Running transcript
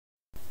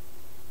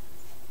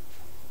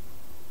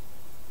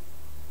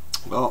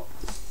Well,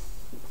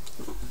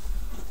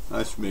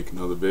 I should make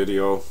another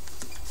video.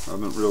 I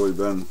haven't really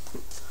been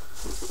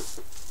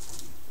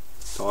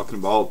talking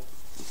about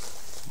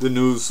the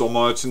news so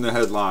much in the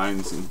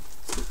headlines and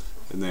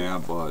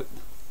that, but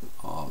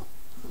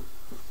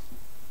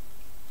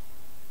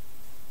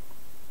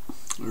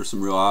there's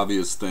some real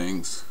obvious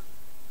things.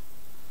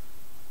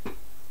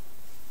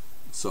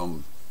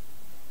 Some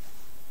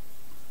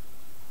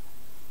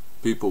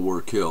people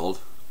were killed,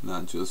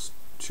 not just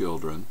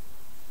children.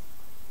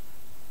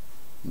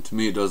 And to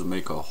me, it doesn't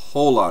make a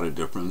whole lot of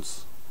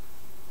difference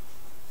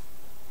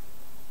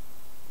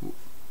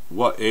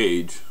what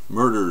age.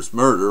 Murder's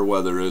murder,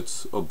 whether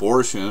it's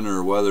abortion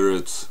or whether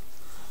it's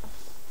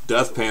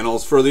death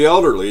panels for the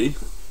elderly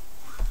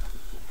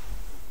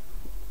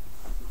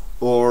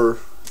or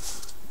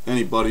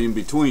anybody in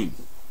between.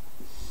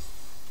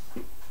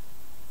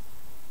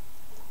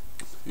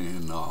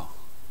 And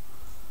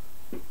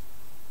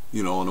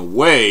you know, in a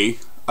way,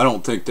 I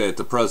don't think that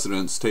the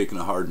president's taken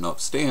a hard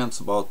enough stance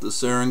about the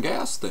sarin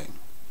gas thing.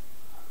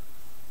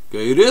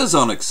 Okay, it is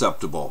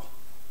unacceptable.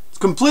 It's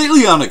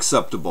completely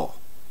unacceptable.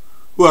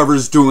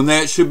 Whoever's doing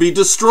that should be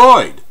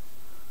destroyed.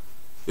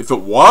 If it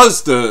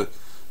was the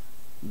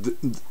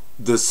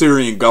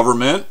Syrian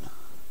government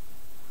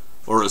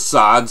or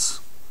Assad's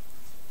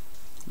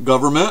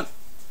government,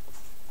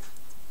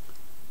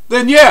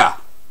 then yeah.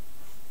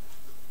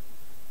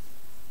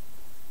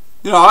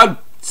 You know, I'd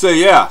say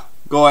yeah,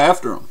 go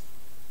after them.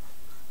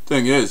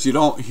 Thing is, you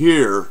don't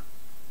hear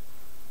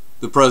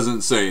the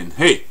president saying,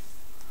 hey,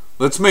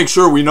 let's make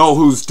sure we know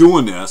who's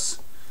doing this,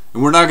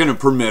 and we're not going to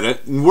permit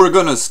it, and we're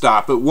going to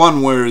stop it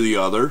one way or the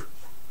other.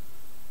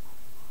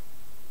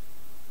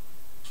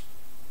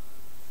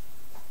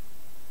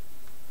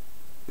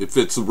 If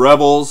it's the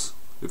rebels,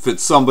 if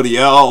it's somebody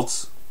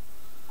else,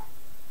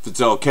 if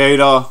it's Al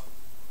Qaeda,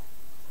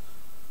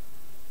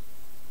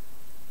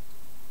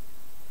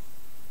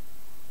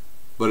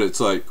 but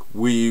it's like,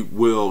 we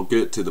will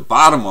get to the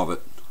bottom of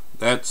it.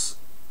 That's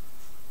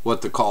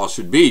what the call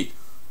should be.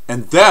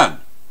 And then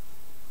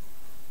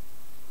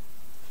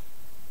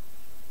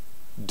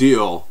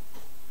deal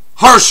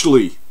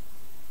harshly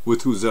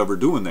with who's ever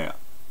doing that.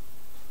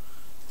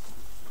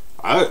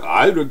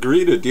 I'd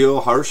agree to deal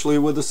harshly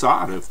with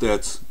Assad if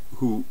that's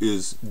who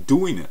is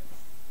doing it.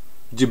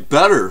 You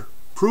better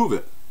prove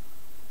it.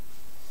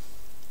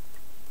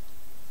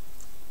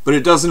 But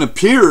it doesn't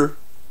appear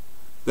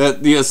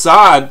that the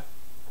Assad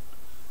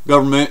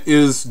government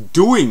is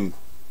doing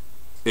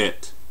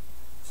it.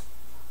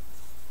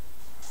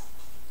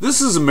 This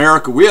is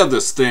America. We have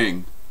this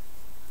thing.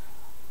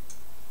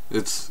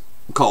 It's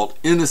called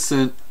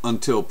innocent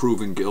until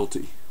proven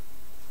guilty.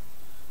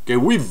 Okay,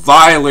 we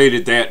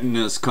violated that in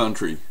this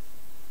country.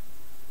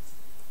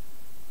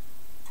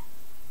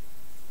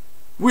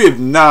 We have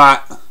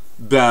not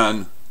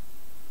been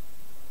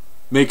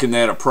making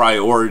that a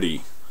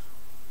priority.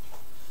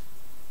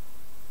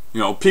 You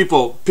know,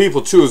 people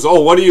choose,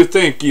 oh, what do you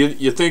think?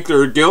 You think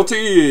they're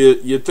guilty?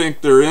 You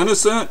think they're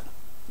innocent?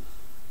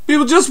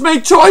 People just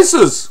make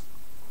choices.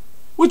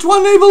 Which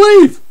one they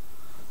believe?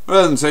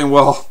 Rather than saying,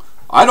 well,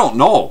 I don't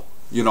know.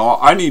 You know,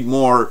 I need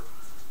more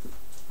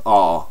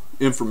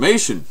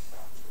information.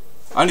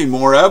 I need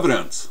more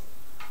evidence.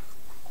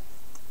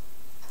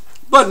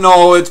 But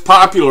no, it's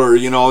popular,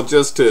 you know,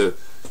 just to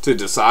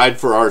decide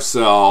for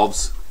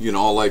ourselves, you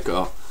know, like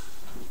a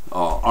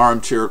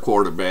armchair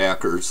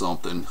quarterback or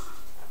something,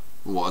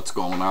 what's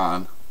going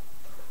on.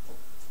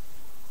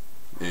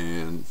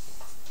 And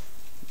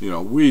you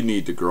know, we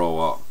need to grow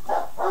up.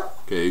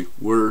 Okay,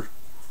 we're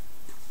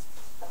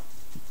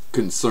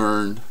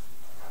concerned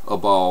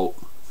about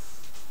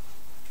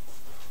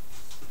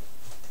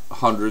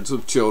hundreds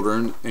of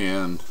children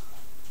and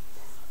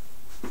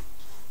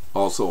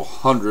also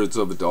hundreds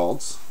of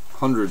adults,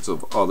 hundreds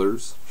of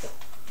others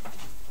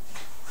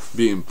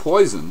being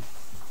poisoned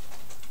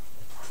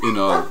in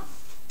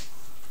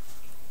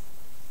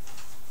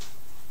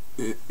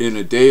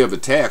a day of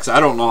attacks. I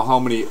don't know how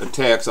many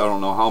attacks, I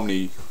don't know how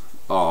many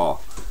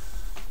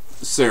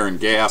sarin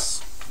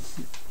gas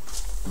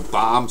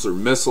bombs or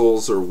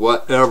missiles or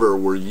whatever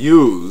were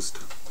used.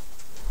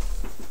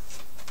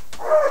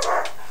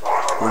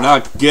 We're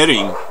not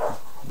getting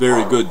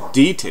very good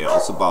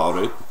details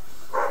about it.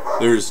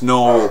 There's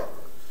no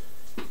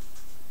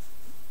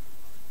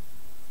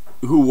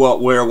who,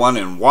 what, where, when,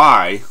 and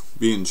why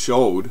being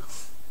showed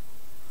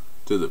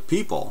to the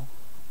people.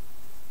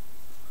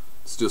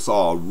 It's just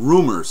all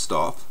rumor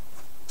stuff.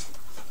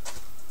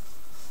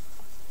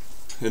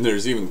 And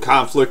there's even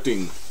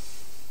conflicting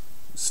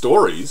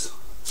stories.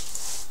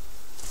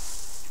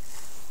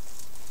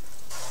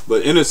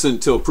 But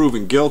innocent till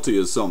proven guilty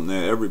is something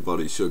that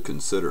everybody should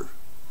consider.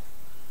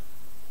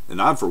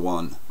 And I, for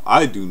one,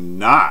 I do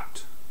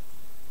not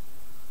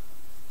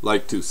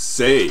like to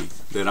say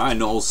that I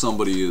know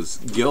somebody is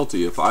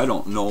guilty if I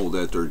don't know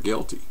that they're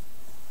guilty,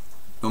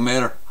 no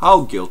matter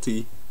how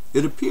guilty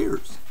it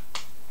appears.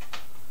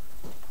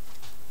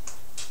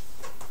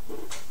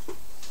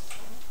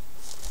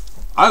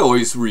 I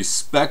always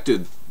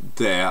respected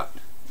that.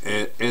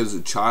 As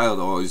a child,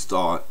 I always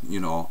thought, you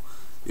know,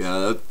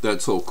 Yeah,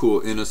 that's so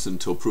cool. Innocent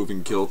until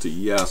proven guilty.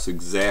 Yes,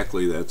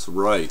 exactly. That's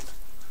right.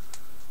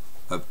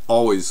 I've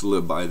always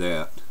lived by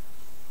that.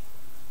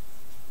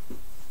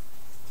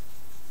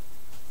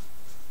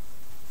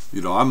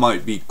 You know, I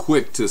might be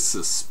quick to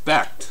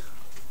suspect.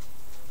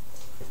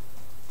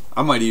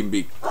 I might even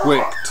be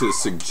quick to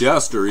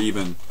suggest or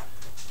even,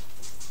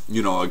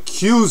 you know,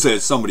 accuse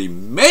that somebody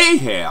may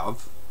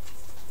have,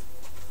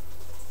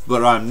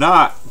 but I'm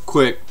not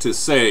quick to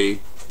say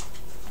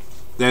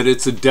that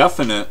it's a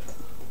definite.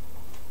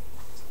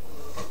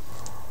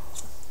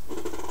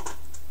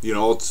 You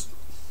know,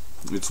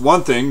 it's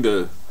one thing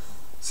to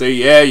say,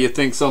 yeah, you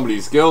think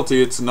somebody's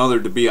guilty. It's another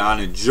to be on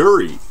a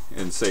jury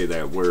and say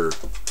that. Where,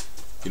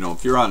 you know,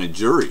 if you're on a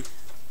jury,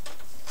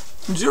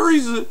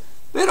 juries,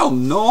 they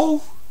don't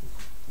know.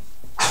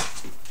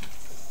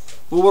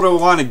 Well, what I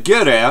want to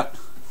get at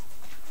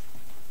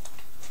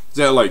is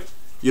that, like,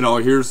 you know,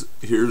 here's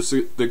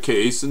the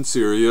case in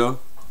Syria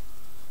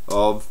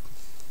of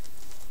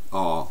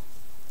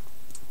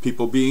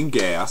people being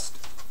gassed,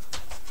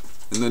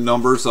 and the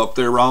numbers up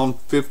there around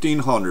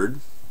 1,500.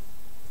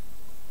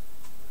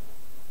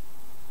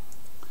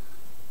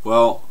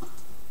 Well,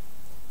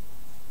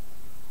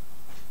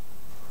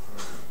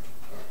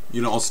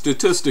 you know,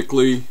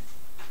 statistically,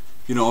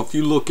 you know, if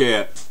you look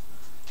at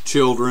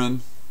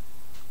children,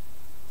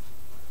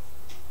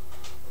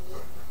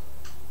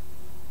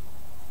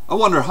 I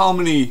wonder how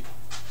many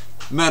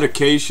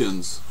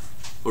medications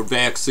or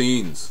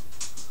vaccines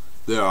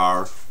there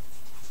are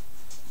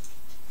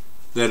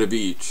that have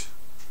each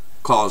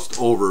caused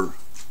over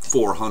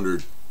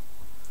 400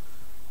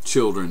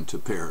 children to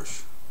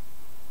perish.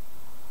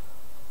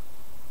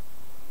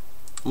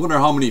 I wonder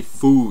how many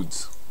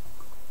foods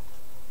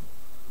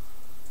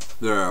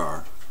there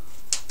are.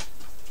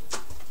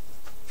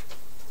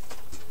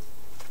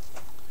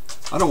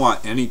 I don't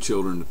want any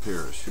children to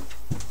perish.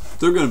 If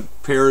they're going to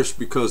perish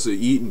because of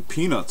eating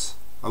peanuts,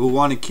 I would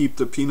want to keep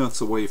the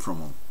peanuts away from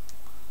them.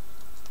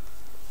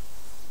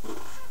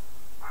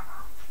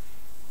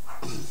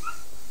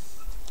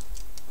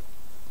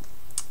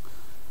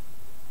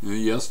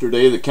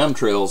 Yesterday the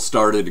chemtrails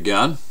started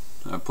again.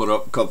 I put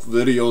up a couple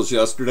videos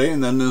yesterday,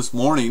 and then this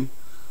morning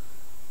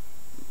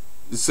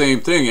the same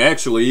thing.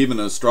 Actually, even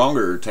a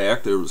stronger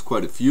attack. There was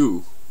quite a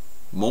few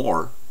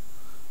more.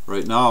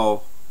 Right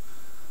now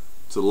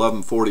it's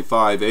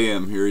 11:45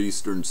 a.m. here,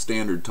 Eastern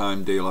Standard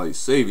Time, Daylight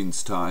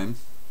Savings Time.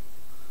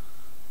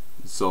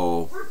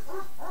 So,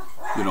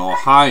 you know,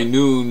 high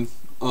noon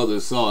of the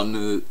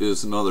sun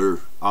is another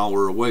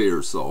hour away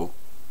or so.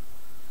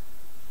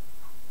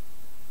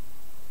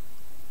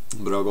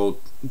 But I'll go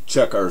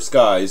check our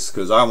skies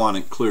because I want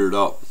it cleared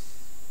up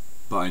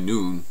by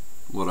noon.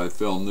 What I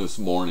filmed this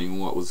morning,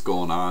 what was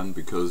going on,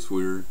 because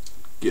we're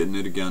getting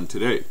it again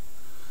today.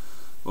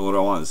 But what I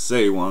want to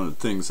say, one of the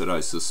things that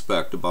I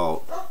suspect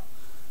about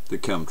the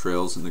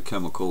chemtrails and the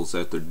chemicals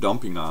that they're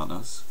dumping on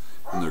us,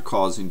 and they're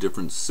causing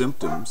different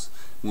symptoms.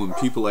 When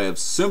people have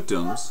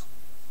symptoms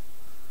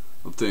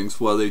of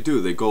things, what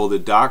do? They go to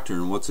the doctor,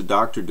 and what's the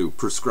doctor do?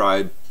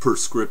 Prescribe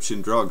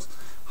prescription drugs.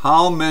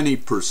 How many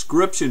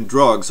prescription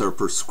drugs are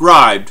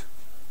prescribed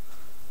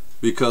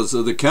because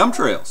of the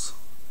chemtrails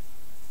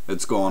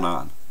that's going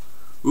on?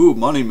 Ooh,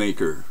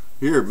 moneymaker.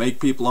 Here, make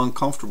people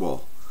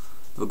uncomfortable.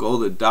 They'll go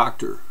to the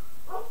doctor.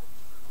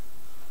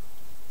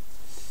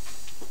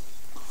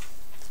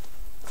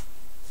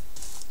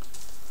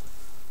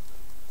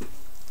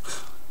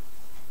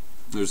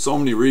 There's so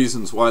many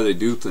reasons why they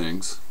do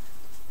things.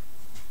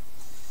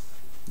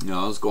 You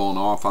know, I was going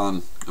off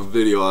on a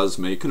video I was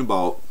making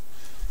about,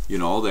 you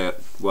know, that,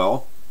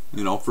 well,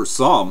 you know, for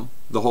some,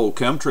 the whole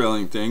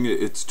chemtrailing thing,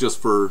 it's just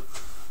for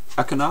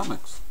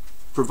economics.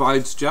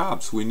 Provides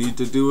jobs. We need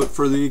to do it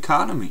for the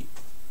economy.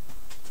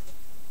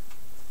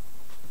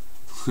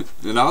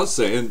 And I was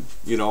saying,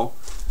 you know,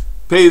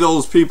 pay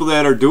those people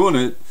that are doing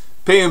it,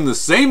 pay them the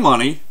same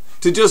money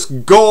to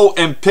just go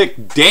and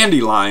pick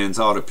dandelions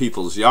out of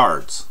people's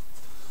yards.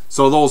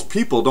 So those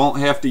people don't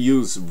have to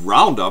use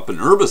Roundup and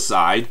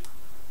herbicide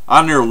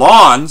on their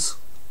lawns.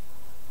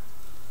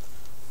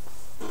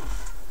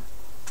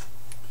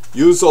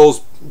 Use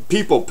those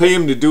people, pay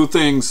them to do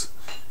things,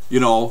 you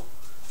know,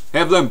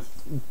 have them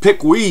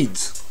pick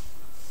weeds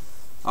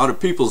out of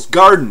people's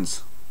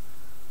gardens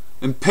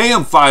and pay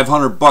them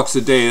 $500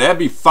 a day. That'd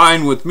be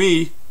fine with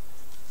me.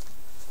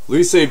 At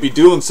least they'd be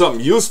doing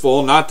something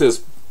useful, not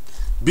this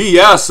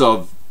BS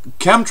of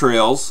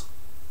chemtrails.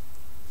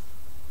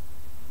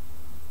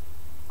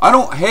 I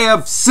don't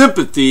have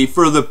sympathy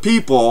for the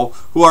people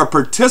who are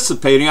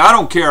participating. I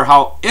don't care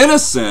how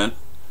innocent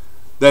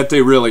that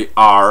they really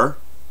are.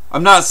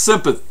 I'm not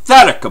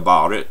sympathetic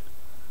about it.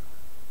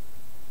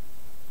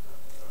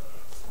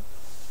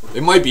 They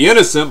might be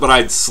innocent, but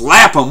I'd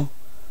slap them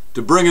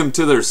to bring them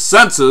to their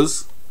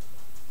senses.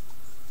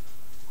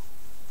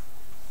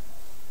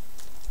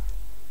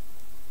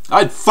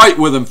 I'd fight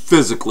with them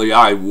physically,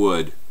 I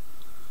would.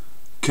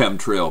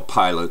 Chemtrail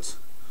pilots,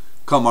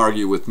 come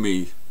argue with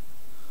me.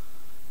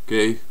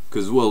 Okay?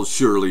 Because we'll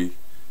surely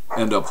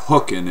end up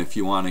hooking if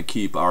you want to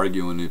keep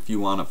arguing. If you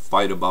want to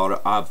fight about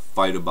it, I'll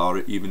fight about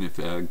it, even if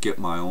I get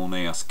my own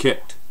ass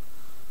kicked.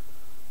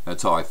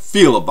 That's how I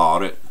feel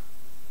about it.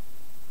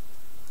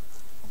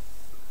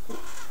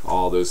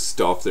 All this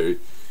stuff they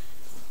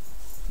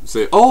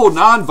say, oh,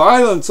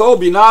 nonviolence, oh,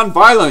 be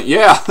nonviolent.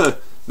 Yeah,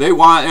 they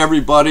want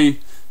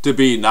everybody to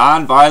be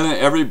nonviolent,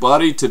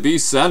 everybody to be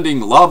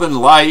sending love and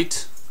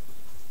light.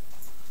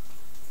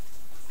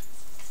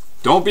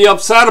 Don't be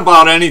upset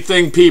about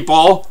anything,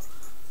 people.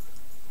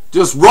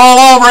 Just roll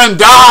over and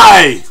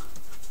die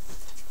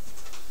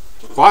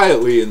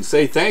quietly and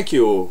say thank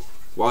you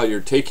while you're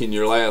taking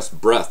your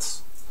last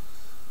breaths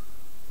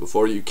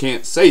before you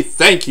can't say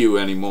thank you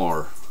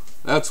anymore.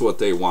 That's what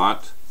they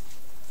want.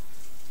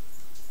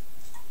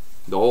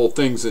 The whole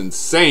thing's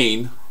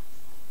insane.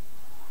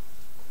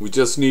 We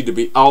just need to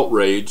be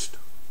outraged,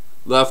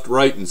 left,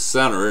 right, and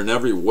center, in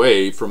every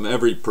way, from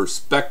every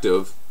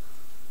perspective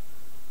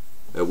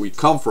that we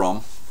come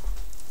from.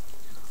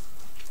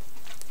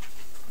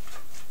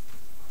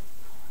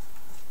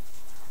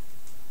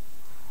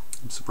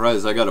 I'm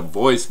surprised I got a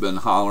voice been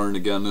hollering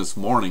again this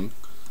morning.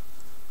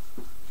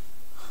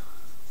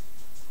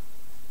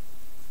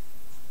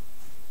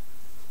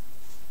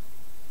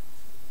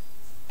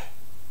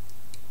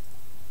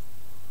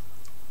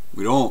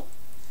 We don't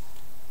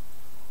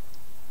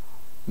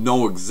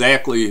know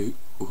exactly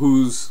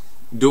who's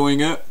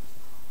doing it,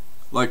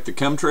 like the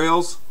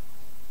chemtrails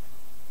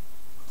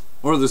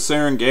or the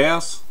sarin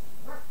gas.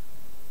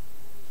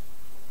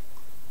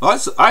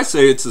 I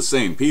say it's the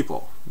same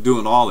people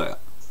doing all that.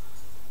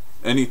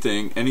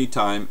 Anything,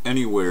 anytime,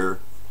 anywhere.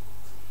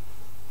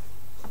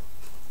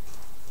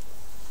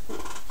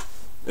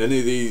 Any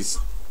of these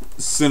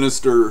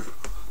sinister,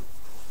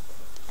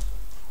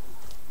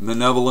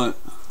 malevolent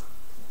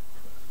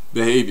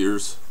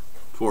behaviors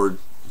toward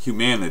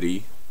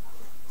humanity,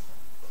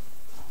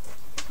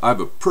 I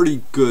have a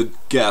pretty good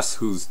guess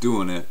who's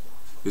doing it.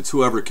 It's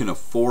whoever can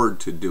afford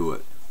to do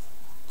it.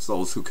 It's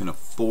those who can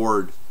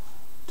afford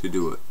to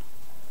do it.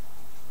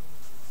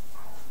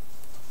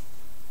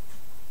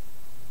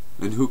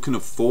 And who can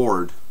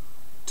afford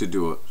to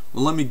do it?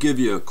 Well, let me give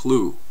you a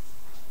clue.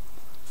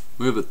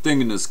 We have a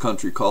thing in this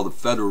country called the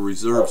Federal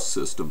Reserve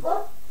System,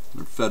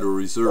 or Federal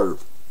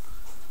Reserve.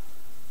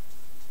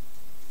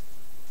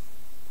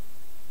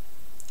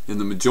 And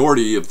the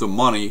majority of the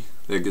money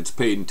that gets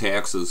paid in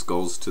taxes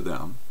goes to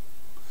them.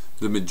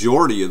 The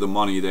majority of the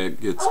money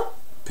that gets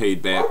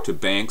paid back to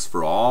banks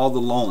for all the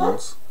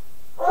loans,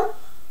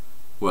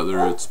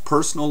 whether it's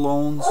personal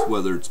loans,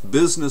 whether it's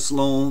business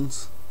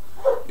loans,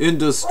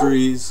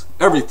 industries,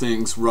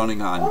 everything's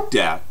running on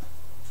debt.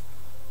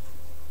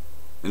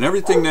 And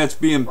everything that's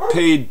being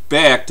paid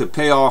back to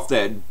pay off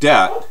that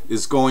debt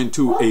is going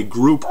to a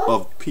group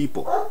of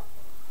people.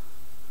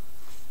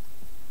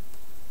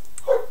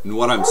 And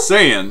what I'm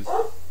saying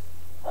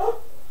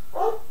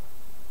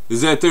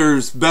is that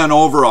there's been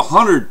over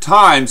 100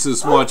 times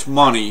as much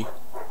money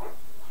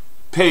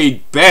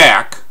paid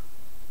back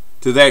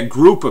to that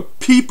group of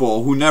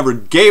people who never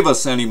gave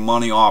us any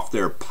money off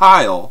their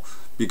pile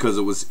because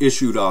it was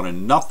issued out of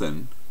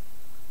nothing.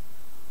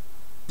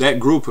 That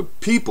group of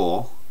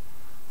people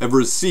have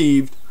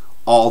received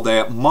all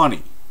that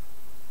money.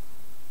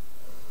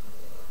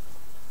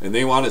 And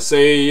they want to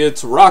say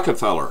it's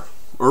Rockefeller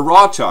or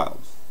Rothschild.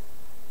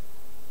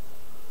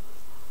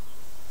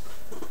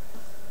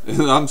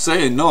 And I'm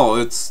saying no,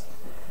 it's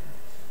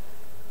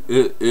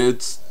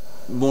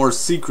more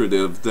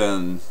secretive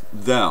than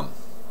them.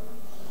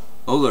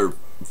 Those are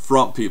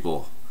front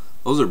people.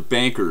 Those are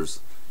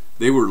bankers.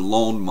 They were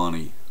loaned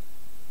money.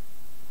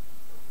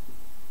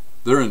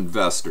 They're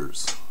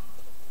investors.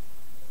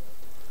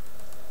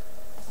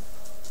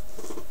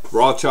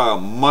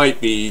 Rothschild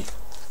might be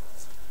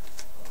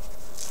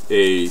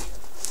a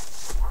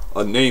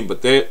name,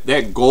 but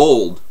that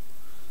gold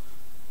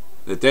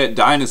that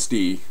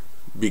dynasty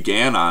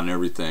began on,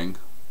 everything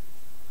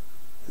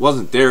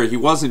wasn't there. He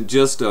wasn't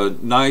just a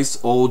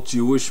nice old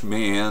Jewish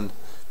man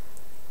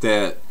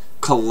that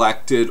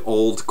collected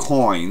old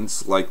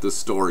coins, like the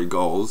story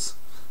goes.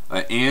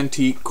 An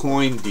antique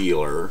coin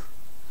dealer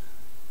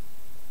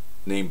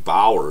named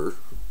Bauer,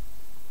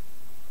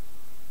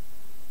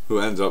 who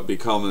ends up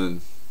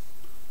becoming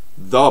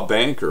the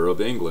banker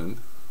of England.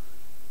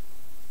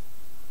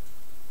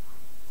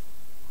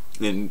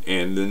 And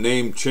the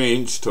name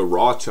changed to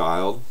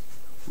Rothschild,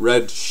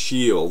 Red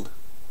Shield.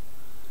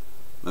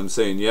 I'm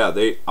saying, yeah,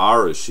 they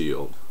are a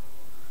shield.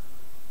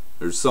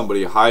 There's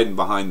somebody hiding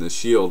behind the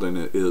shield, and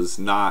it is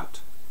not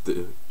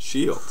the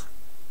shield.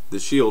 The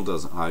shield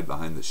doesn't hide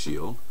behind the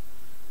shield.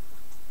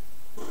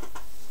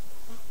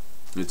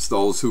 It's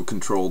those who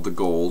controlled the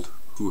gold,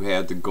 who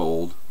had the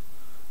gold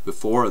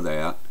before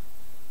that.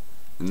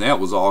 And that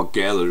was all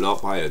gathered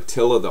up by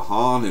Attila the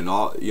Hun, and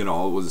all, you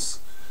know, it was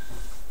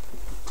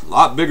a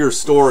lot bigger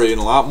story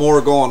and a lot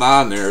more going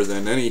on there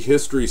than any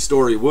history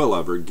story will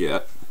ever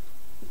get.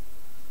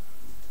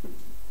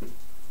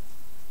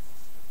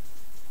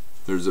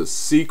 There's a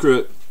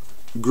secret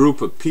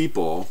group of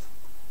people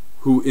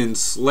who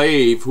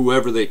enslave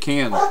whoever they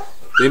can.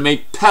 They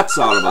make pets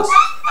out of us.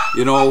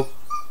 You know,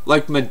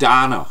 like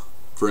Madonna,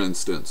 for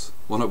instance,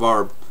 one of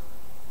our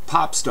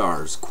pop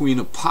stars, Queen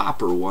of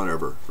Pop or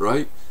whatever,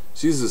 right?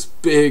 She's this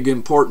big,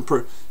 important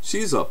person.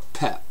 She's a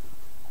pet.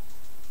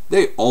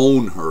 They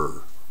own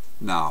her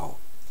now.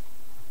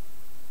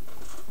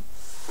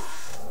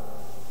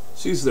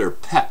 She's their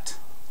pet,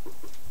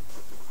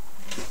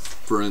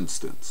 for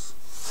instance.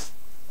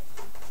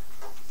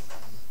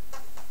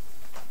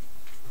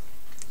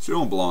 She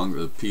don't belong to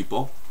the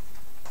people.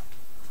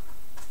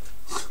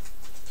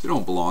 She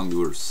don't belong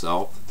to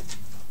herself.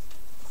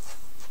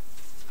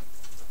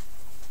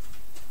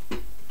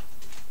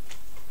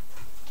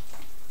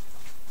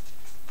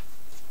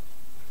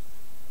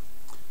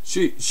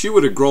 She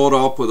would have grown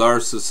up with our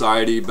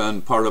society,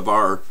 been part of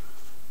our,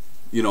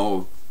 you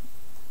know,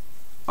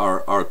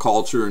 our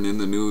culture and in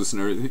the news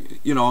and everything,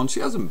 you know, and she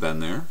hasn't been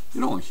there.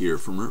 You don't hear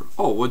from her.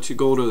 Oh, what'd you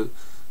go to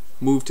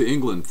move to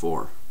England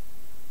for?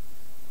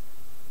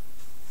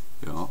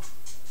 You know.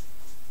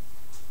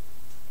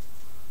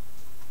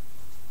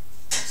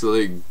 So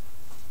they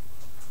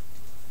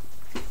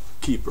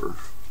keep her,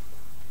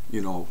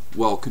 you know,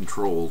 well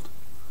controlled.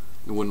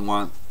 They wouldn't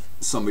want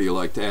somebody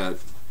like that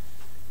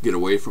get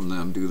away from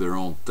them, do their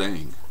own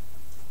thing,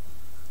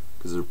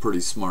 because they're pretty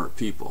smart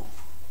people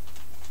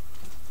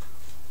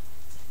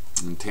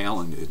and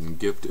talented and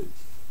gifted,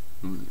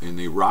 and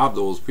they rob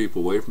those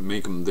people away from,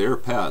 make them their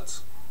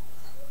pets.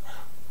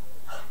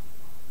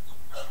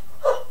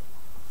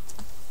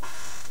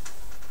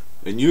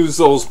 And use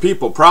those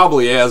people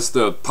probably as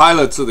the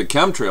pilots of the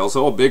chemtrails.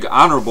 Oh, big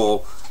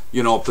honorable,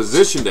 you know,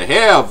 position to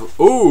have.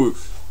 Ooh,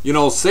 you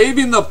know,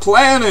 saving the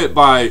planet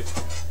by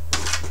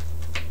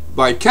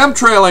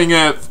chemtrailing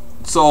it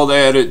so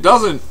that it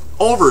doesn't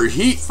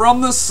overheat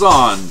from the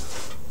sun.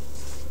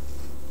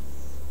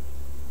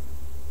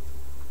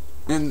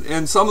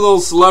 And some of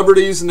those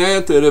celebrities and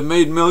that have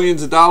made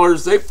millions of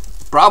dollars, they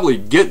probably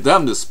get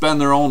them to spend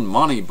their own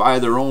money, buy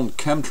their own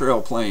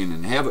chemtrail plane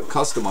and have it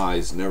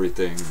customized and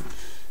everything.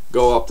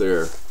 Go up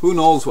there. Who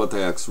knows what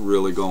the heck's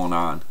really going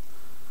on?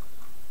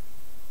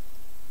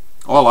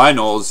 All I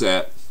know is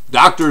that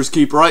doctors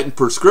keep writing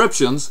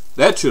prescriptions.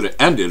 That should have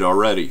ended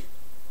already.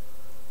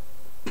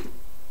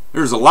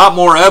 There's a lot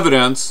more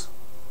evidence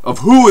of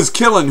who is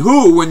killing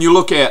who when you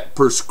look at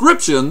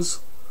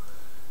prescriptions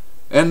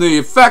and the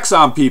effects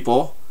on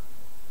people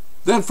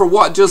than for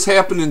what just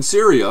happened in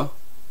Syria,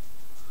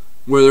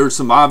 where there's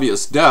some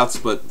obvious deaths,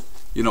 but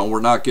you know, we're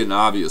not getting an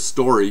obvious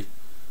story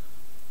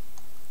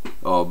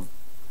of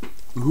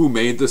who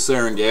made the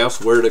sarin gas,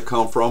 where did it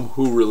come from,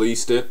 who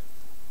released it.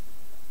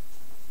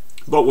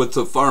 But with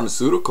the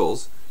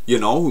pharmaceuticals, you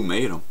know who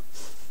made them.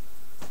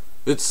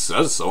 It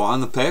says so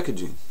on the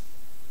packaging.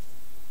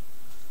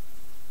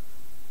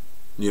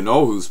 You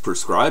know who's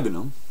prescribing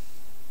them.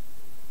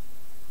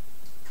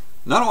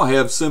 And I don't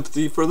have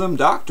sympathy for them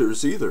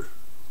doctors either.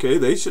 Okay,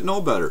 they should know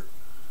better.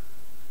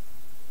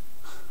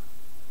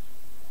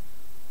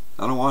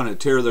 I don't want to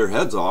tear their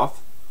heads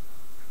off.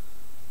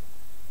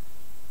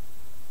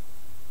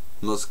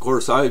 Unless, of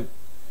course, I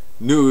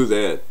knew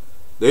that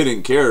they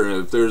didn't care.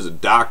 If there's a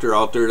doctor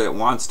out there that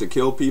wants to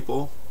kill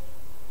people,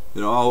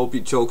 you know, I hope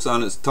he chokes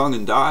on his tongue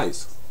and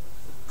dies.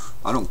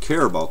 I don't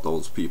care about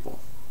those people.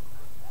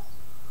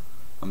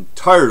 I'm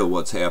tired of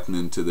what's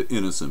happening to the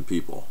innocent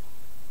people.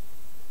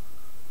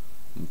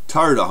 I'm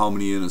tired of how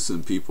many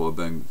innocent people have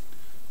been,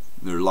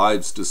 their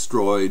lives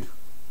destroyed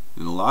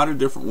in a lot of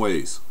different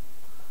ways.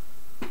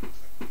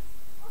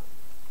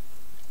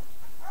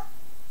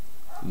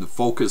 And the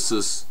focus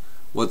is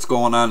what's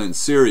going on in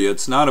Syria.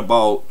 It's not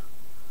about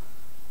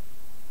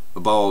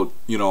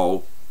you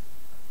know,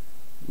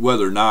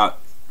 whether or not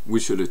we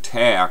should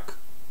attack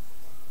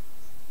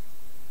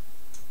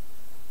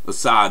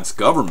Assad's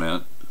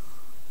government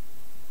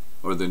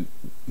or the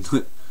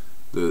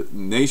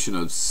nation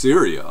of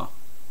Syria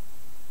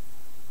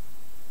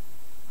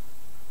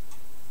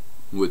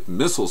with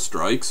missile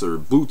strikes or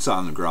boots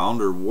on the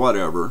ground or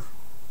whatever.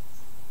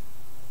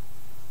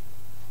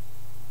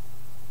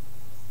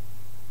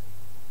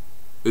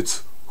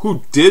 It's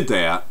who did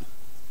that.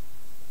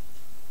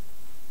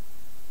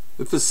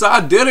 If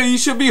Assad did it, he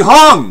should be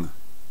hung.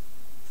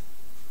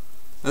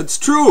 That's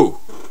true.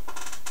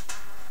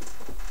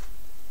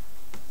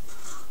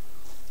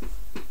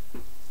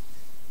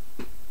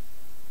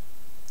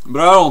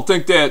 But I don't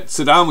think that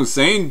Saddam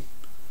Hussein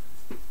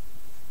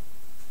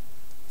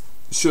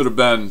should have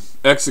been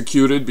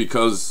executed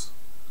because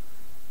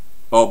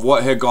of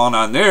what had gone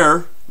on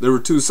there. There were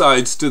two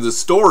sides to the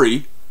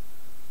story.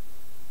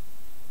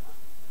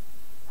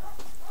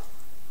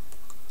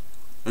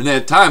 And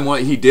at that time,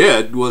 what he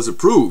did was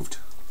approved.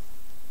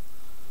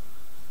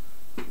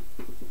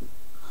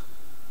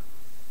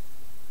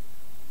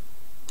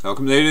 How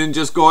come they didn't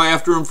just go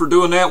after him for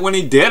doing that when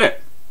he did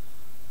it?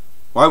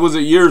 Why was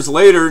it years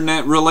later and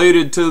that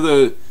related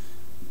to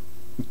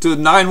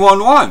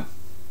 911?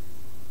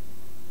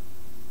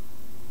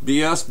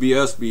 BS,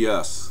 BS,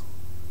 BS.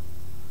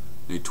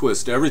 They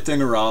twist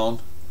everything around.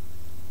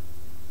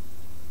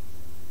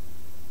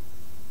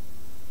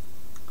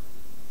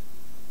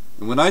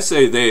 And when I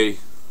say they,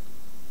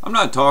 I'm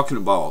not talking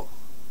about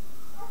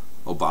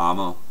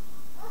Obama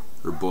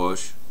or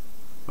Bush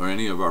or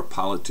any of our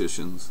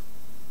politicians.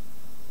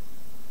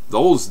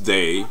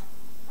 They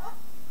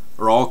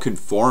are all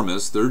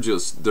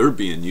conformists. They're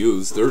being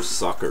used. They're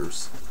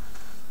suckers.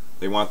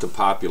 They want the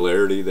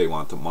popularity. They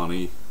want the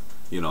money.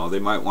 You know, they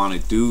might want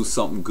to do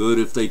something good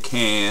if they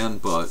can,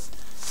 but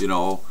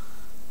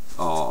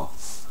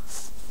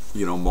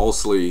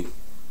mostly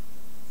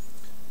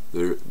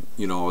they're,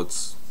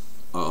 it's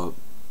a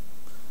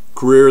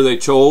career they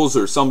chose,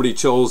 or somebody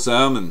chose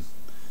them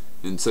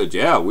and said,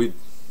 yeah, we'd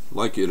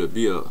like you to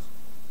be a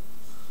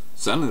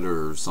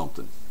senator or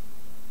something.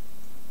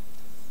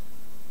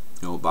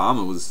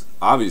 Obama was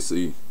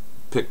obviously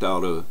picked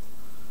out of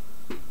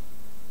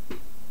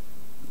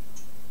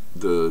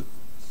the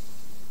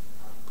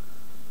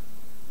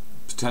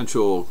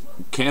potential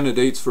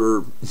candidates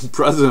for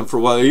president for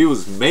what he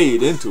was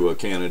made into a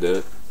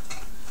candidate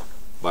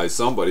by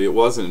somebody. It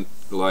wasn't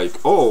like,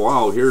 oh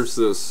wow, here's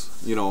this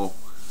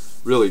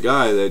really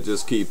guy that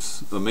just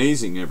keeps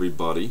amazing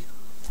everybody.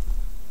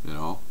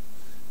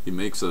 He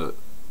makes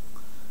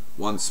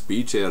one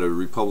speech at a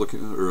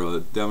Republican or a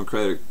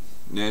Democratic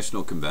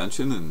National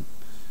Convention,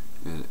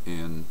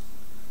 and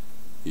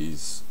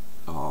he's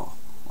all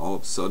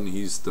of a sudden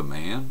he's the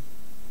man.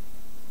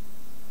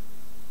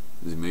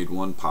 Has he made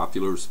one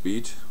popular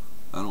speech?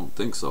 I don't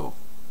think so.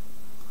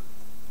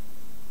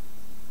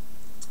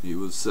 He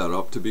was set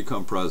up to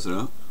become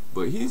president,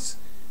 but he's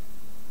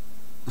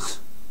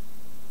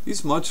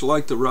much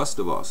like the rest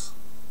of us.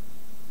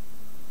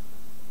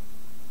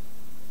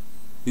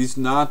 He's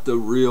not the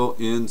real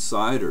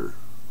insider.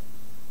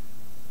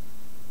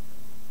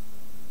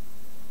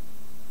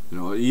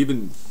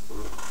 Even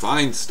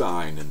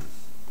Feinstein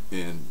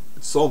and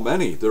so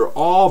many, they're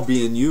all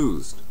being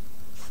used.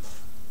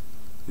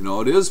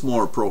 It is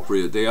more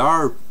appropriate. They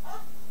are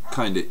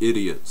kind of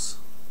idiots.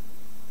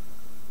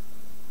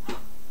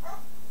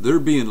 They're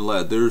being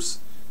led. There's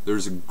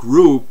a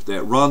group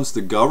that runs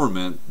the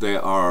government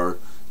that are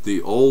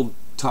the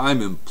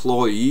old-time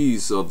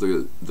employees of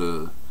the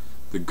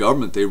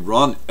government. They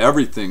run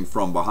everything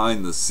from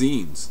behind the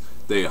scenes.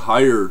 They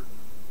hire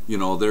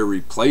their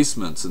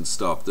replacements and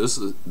stuff.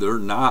 They're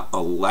not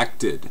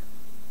elected.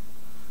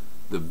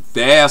 The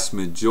vast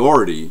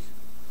majority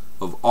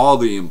of all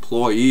the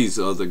employees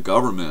of the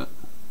government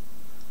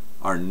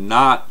are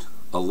not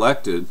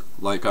elected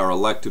like our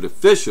elected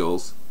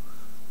officials,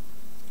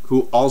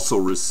 who also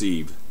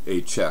receive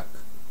a check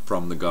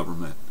from the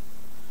government.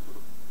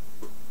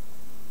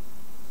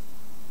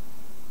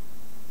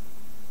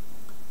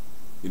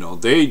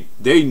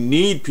 They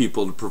need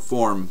people to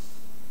perform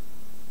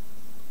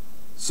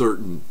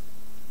certain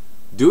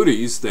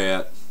duties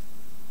that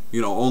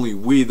only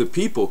we the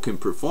people can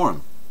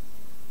perform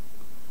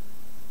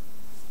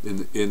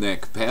in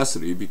that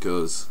capacity,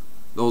 because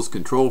those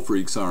control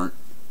freaks aren't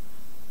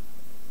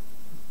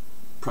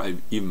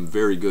probably even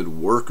very good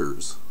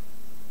workers.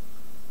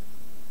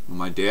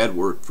 My dad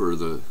worked for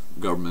the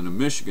government of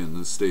Michigan,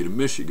 the state of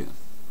Michigan,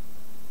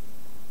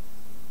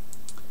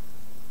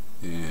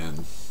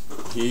 and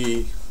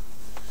he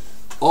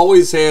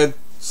always had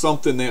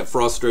something that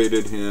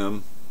frustrated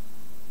him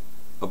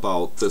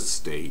about the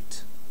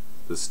state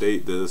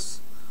this,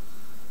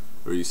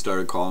 or he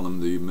started calling them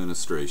the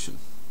administration.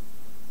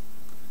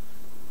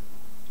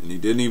 And he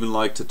didn't even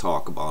like to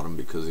talk about them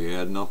because he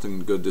had nothing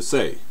good to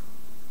say.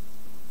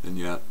 And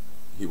yet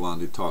he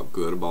wanted to talk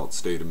good about the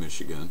state of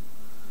Michigan.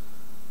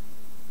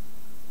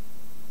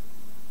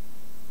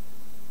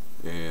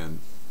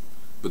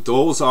 But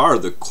those are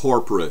the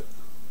corporate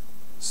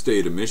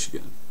state of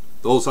Michigan.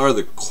 Those are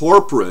the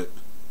corporate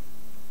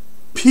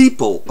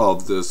people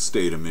of the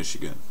state of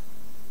Michigan.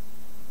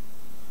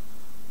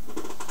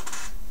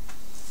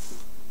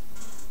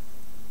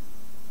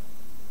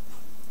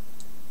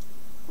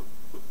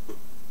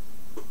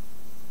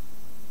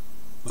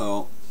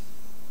 Well,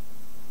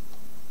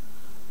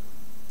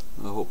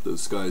 I hope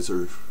those guys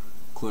are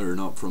clearing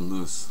up from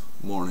this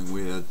morning.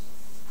 We had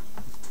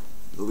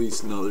at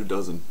least another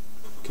dozen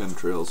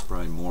chemtrails,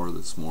 probably more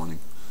this morning,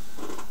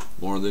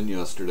 more than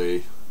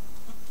yesterday.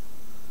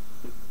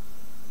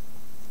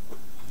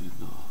 And,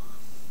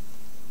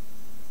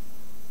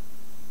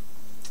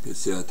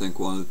 I think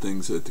one of the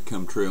things that the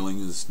chemtrailing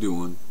is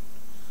doing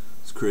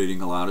is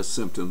creating a lot of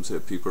symptoms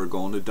that people are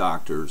going to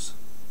doctors,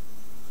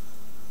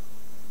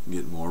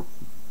 getting more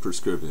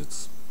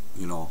prescriptions.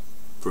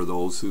 For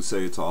those who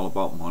say it's all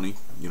about money,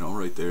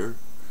 right there,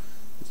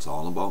 it's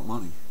all about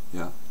money.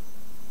 Yeah.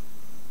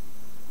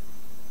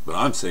 But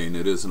I'm saying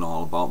it isn't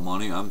all about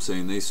money. I'm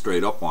saying they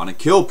straight up want to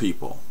kill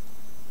people.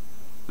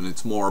 And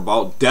it's more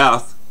about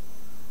death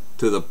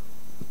to the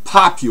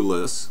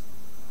populace,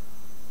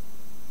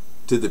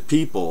 to the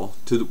people,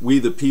 to we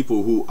the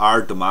people who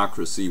are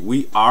democracy.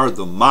 We are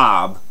the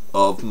mob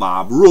of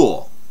mob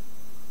rule.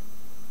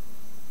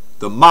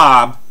 The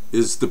mob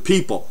is the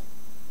people.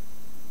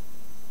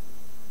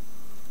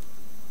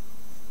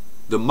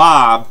 The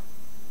mob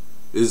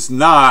is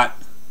not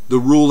the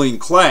ruling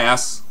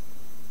class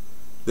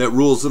that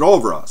rules it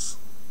over us.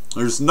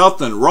 There's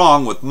nothing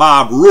wrong with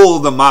mob rule.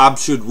 The mob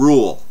should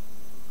rule.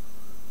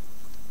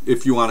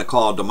 If you want to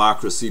call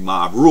democracy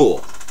mob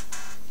rule.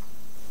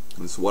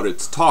 That's what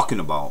it's talking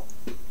about.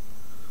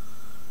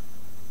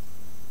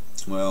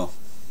 Well,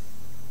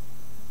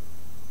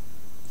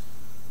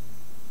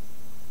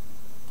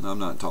 I'm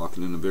not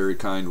talking in a very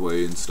kind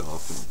way and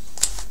stuff.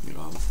 And, you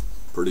know, I'm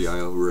pretty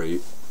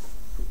irate,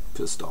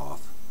 pissed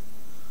off.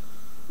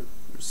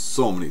 There's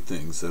so many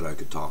things that I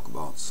could talk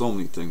about. So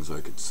many things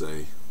I could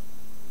say.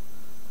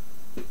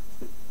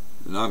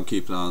 And I'm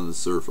keeping on the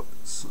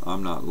surface.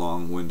 I'm not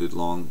long-winded,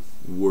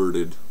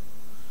 long-worded,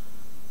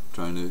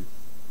 trying to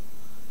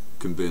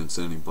convince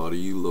anybody.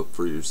 You look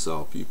for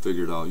yourself. You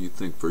figure it out. You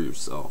think for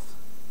yourself.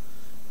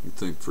 You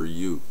think for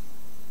you.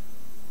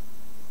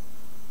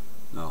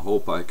 Now, I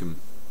hope I can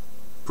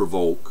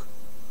provoke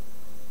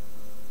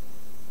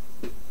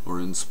or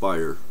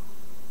inspire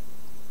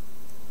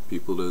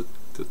people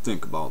to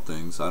think about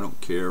things. I don't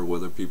care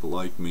whether people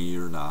like me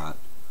or not.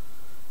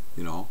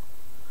 You know,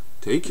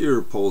 take your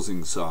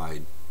opposing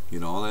side. You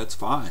know, that's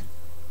fine.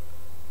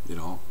 You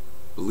know,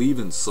 believe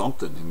in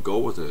something and go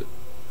with it.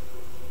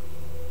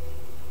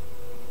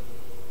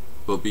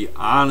 But be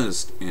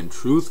honest and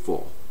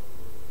truthful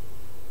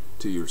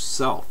to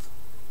yourself.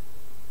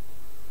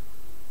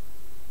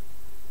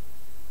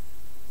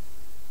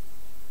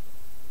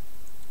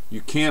 You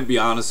can't be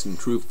honest and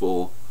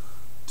truthful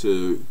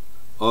to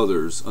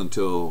others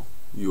until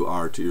you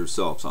are to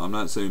yourself. So I'm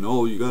not saying,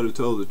 oh, you got to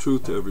tell the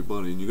truth to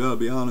everybody and you got to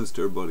be honest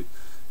to everybody.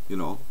 You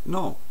know,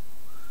 no.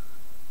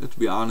 You have to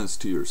be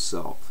honest to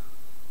yourself.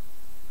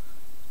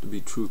 To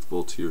be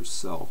truthful to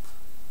yourself.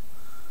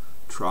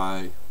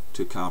 Try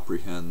to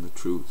comprehend the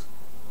truth.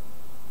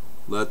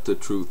 Let the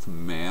truth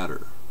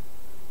matter.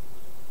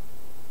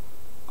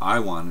 I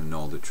want to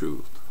know the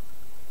truth.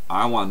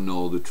 I want to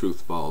know the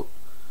truth about,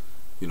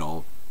 you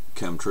know,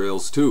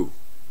 chemtrails too.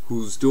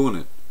 Who's doing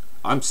it?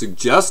 I'm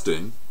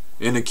suggesting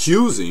and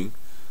accusing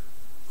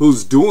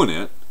who's doing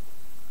it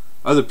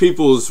are the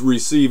people who's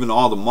receiving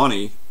all the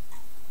money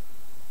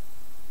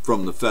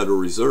from the Federal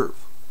Reserve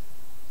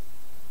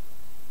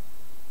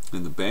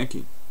and the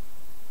banking.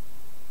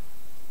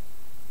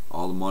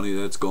 All the money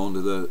that's going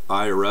to the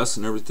IRS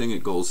and everything,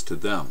 it goes to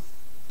them.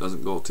 It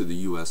doesn't go to the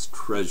U.S.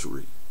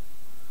 Treasury.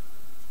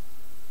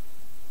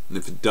 And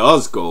if it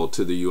does go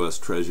to the U.S.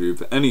 Treasury,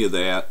 if any of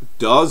that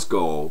does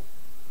go,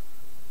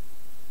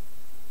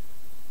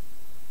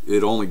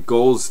 it only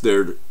goes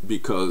there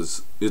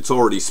because it's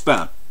already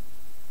spent.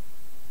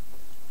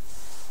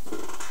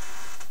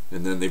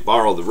 And then they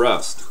borrow the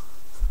rest.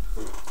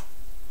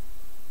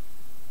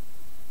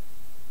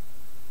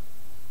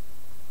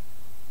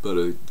 But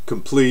a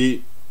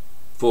complete,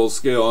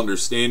 full-scale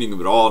understanding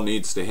of it all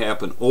needs to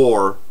happen,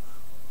 or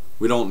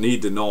we don't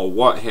need to know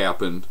what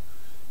happened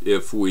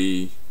if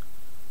we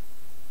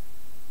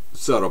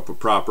set up a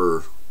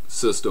proper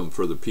system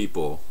for the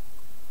people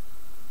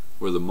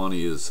where the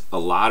money is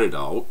allotted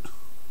out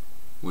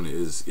when it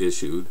is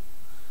issued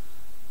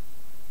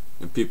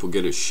and people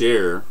get a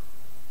share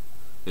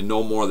and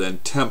no more than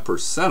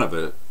 10% of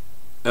it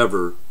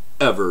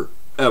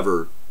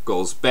ever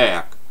goes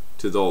back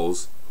to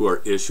those who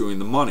are issuing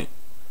the money.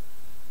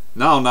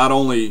 Now not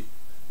only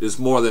is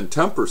more than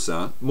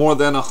 10%, more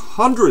than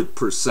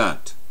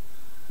 100%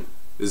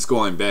 is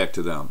going back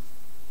to them.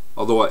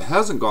 Although it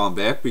hasn't gone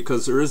back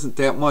because there isn't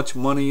that much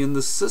money in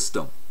the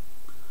system.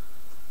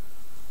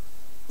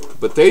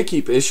 But they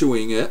keep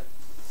issuing it.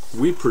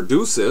 We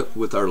produce it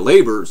with our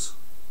labors.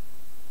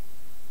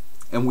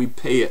 And we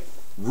pay it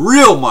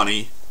real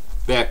money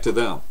back to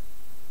them.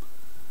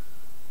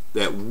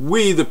 That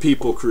we, the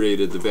people,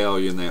 created the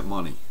value in that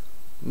money.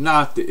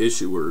 Not the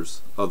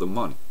issuers of the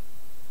money.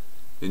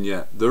 And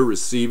yet they're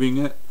receiving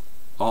it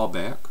all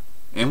back.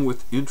 And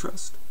with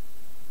interest.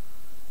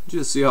 Did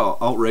you see how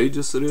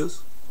outrageous it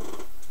is?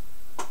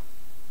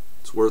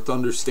 It's worth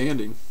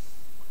understanding.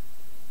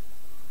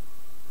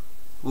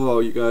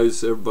 Well, you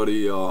guys, everybody,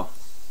 you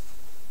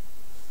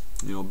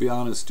know, be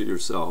honest to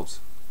yourselves.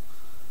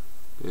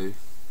 Okay?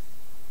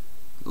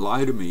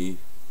 Lie to me,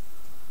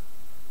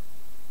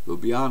 but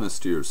be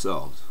honest to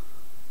yourselves.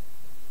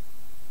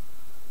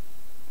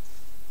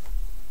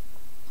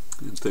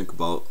 And think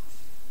about,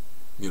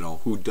 you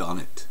know, who done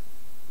it.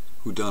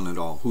 Who done it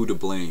all. Who to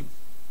blame.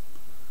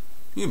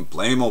 You can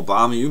blame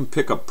Obama, you can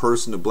pick a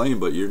person to blame,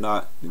 but you're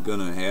not going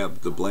to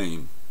have the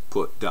blame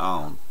put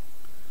down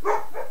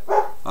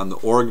on the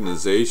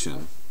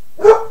organization,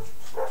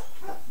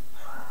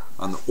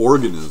 on the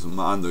organism,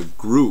 on the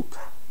group.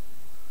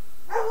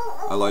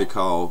 I like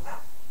how,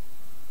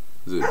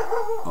 is it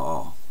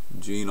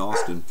Jean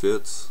Austin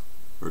Fitz,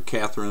 or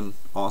Catherine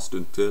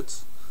Austin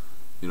Fitz,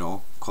 you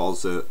know,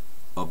 calls it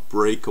a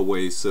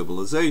breakaway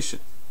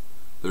civilization.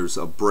 There's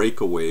a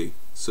breakaway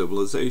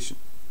civilization.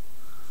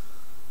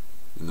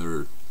 And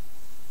they're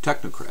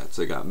technocrats.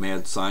 They got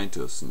mad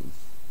scientists, and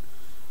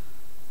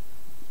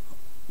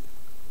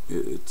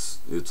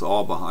it's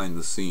all behind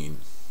the scene.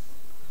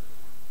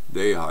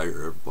 They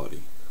hire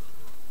everybody.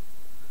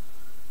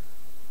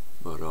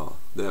 But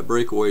that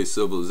breakaway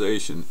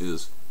civilization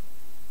is,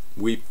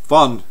 we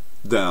fund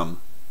them.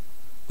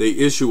 They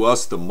issue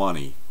us the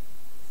money,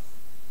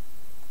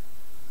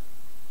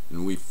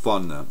 and we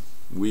fund them.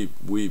 We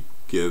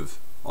give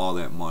all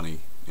that money,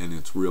 and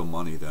it's real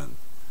money then.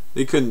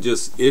 They couldn't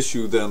just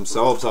issue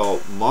themselves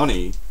out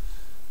money,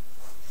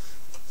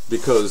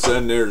 because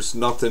then there's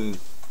nothing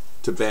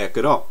to back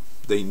it up.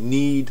 They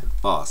need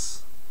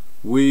us.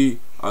 We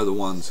are the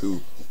ones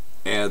who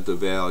add the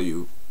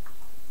value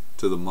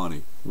to the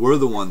money. We're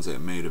the ones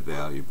that made it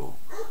valuable,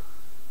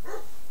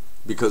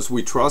 because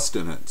we trust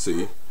in it,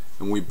 see?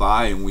 And we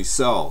buy and we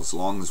sell. As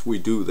long as we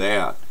do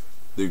that,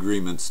 the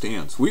agreement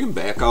stands. We can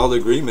back out of the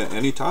agreement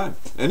anytime,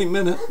 any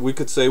minute. We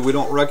could say we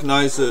don't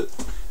recognize it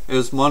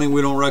as money,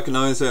 we don't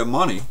recognize that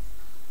money.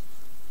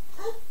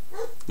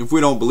 If we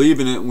don't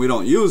believe in it and we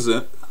don't use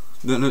it,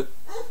 then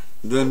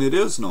it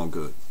is no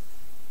good.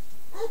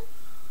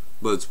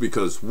 But it's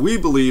because we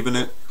believe in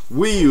it,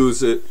 we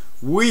use it,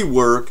 we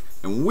work,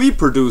 and we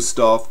produce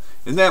stuff,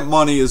 and that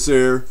money is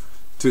there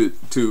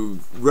to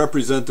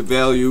represent the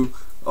value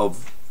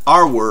of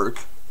our work,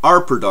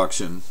 our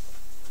production.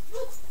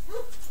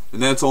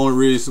 And that's the only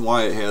reason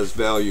why it has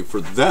value for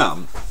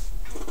them.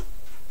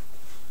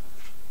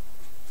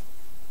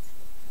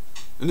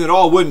 And it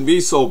all wouldn't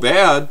be so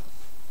bad,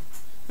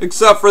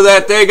 except for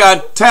that they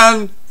got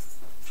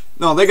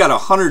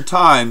 100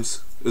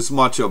 times as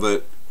much of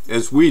it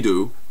as we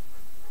do.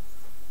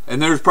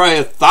 And there's probably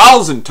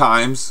 1,000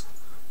 times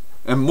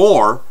and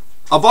more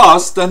of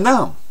us than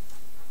them.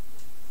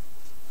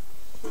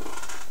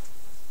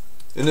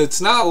 And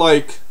it's not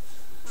like,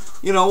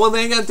 you know, well,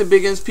 they got the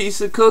biggest piece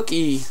of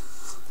cookie.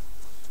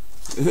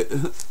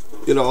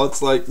 You know,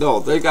 it's like, no,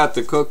 they got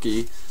the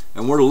cookie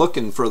and we're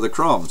looking for the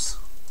crumbs.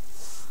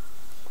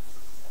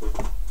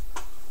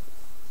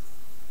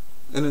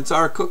 And it's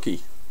our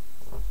cookie.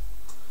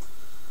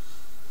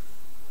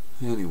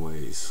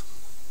 Anyways,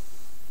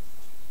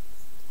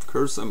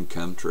 curse them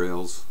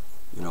chemtrails,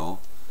 you know.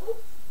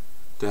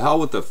 To hell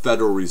with the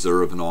Federal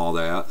Reserve and all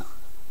that.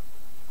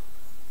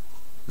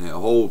 That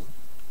whole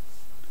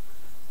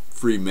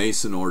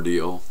Freemason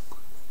ordeal.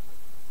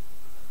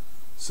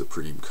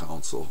 Supreme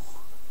Council.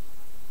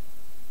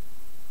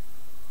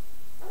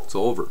 It's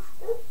over.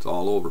 It's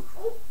all over.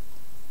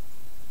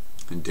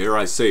 And dare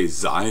I say,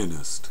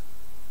 Zionist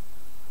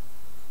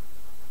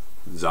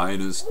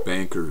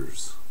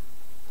bankers.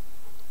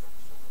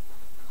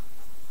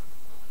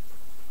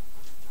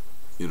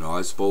 You know,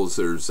 I suppose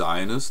there's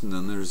Zionists, and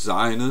then there's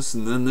Zionists,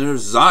 and then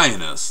there's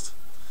Zionists.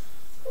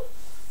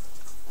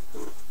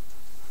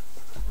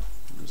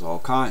 There's all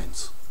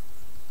kinds.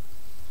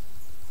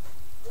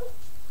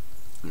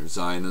 There's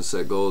Zionists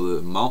that go to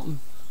the mountain.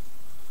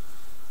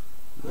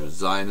 There's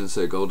Zionists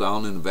that go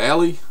down in the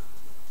valley.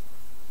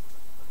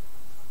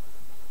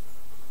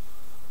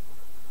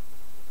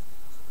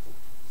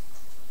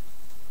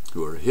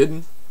 Who are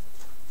hidden.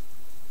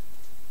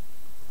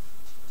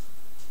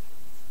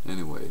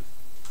 Anyway,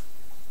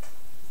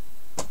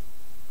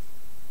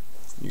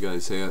 you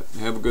guys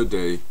have a good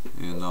day,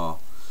 and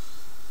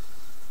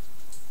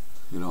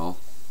you know,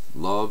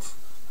 love,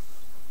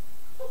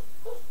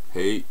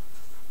 hate,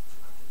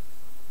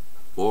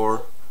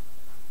 war,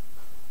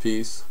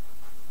 peace.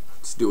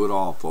 Let's do it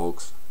all,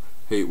 folks.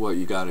 Hate what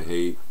you gotta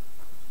hate.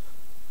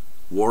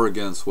 War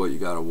against what you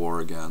gotta war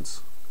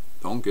against.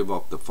 Don't give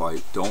up the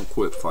fight. Don't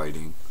quit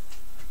fighting.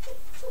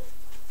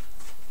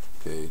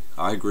 Okay,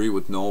 I agree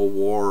with no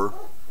war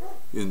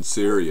in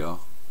Syria.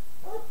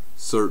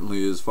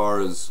 Certainly as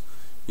far as,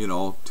 you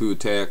know, to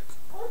attack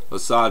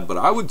Assad. But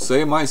I would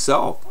say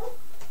myself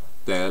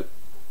that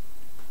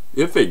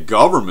if a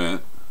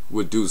government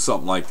would do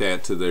something like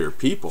that to their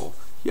people,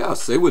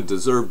 yes, they would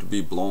deserve to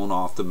be blown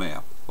off the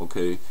map.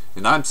 Okay,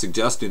 and I'm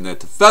suggesting that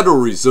the Federal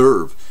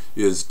Reserve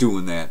is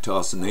doing that to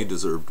us, and they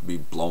deserve to be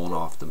blown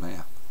off the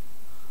map.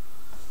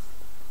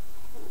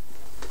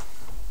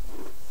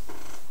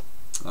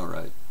 All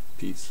right,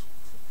 peace,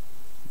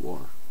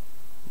 war,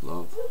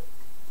 love,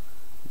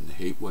 and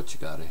hate what you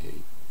gotta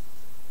hate.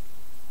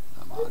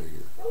 I'm out of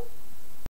here.